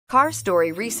Car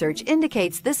Story research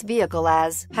indicates this vehicle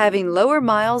as having lower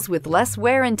miles with less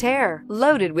wear and tear,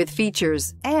 loaded with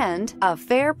features, and a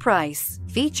fair price.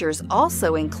 Features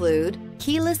also include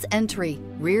keyless entry,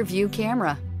 rear view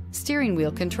camera, steering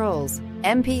wheel controls,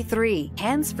 MP3,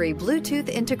 hands-free Bluetooth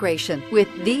integration. With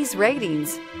these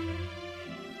ratings,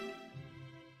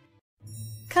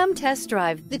 come test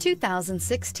drive the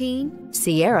 2016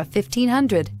 Sierra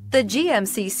 1500. The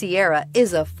GMC Sierra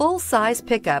is a full-size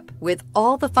pickup with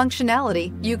all the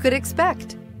functionality you could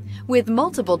expect. With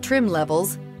multiple trim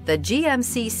levels, the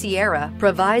GMC Sierra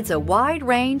provides a wide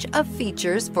range of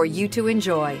features for you to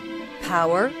enjoy.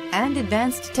 Power and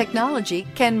advanced technology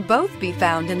can both be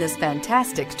found in this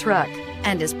fantastic truck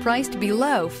and is priced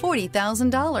below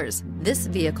 $40,000. This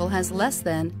vehicle has less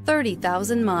than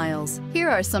 30,000 miles. Here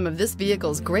are some of this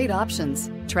vehicle's great options: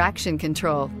 traction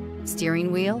control,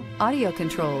 steering wheel audio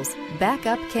controls,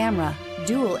 backup camera,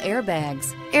 dual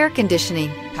airbags, air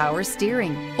conditioning, power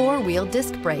steering, four-wheel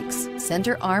disc brakes,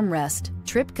 center armrest,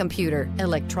 trip computer,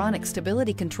 electronic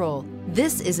stability control.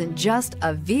 This isn't just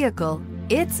a vehicle,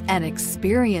 it's an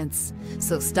experience.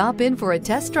 So stop in for a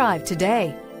test drive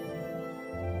today.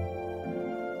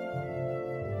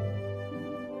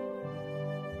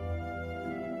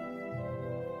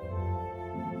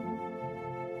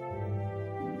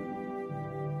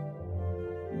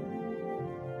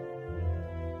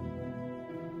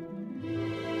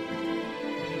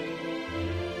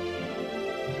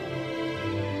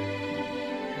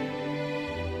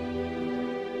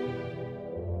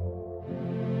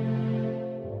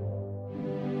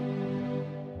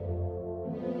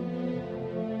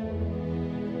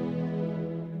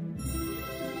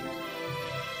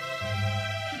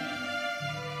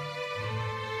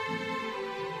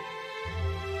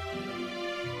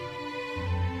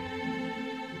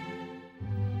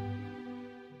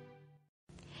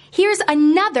 Here's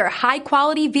another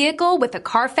high-quality vehicle with a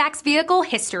Carfax Vehicle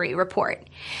History Report.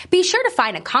 Be sure to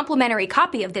find a complimentary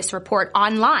copy of this report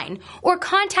online or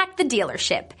contact the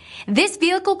dealership. This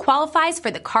vehicle qualifies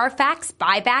for the Carfax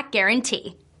Buyback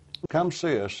Guarantee. Come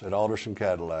see us at Alderson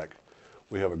Cadillac.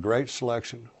 We have a great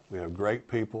selection. We have great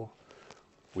people.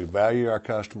 We value our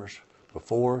customers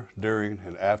before, during,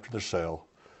 and after the sale.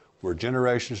 We're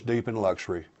generations deep in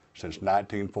luxury since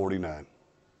 1949.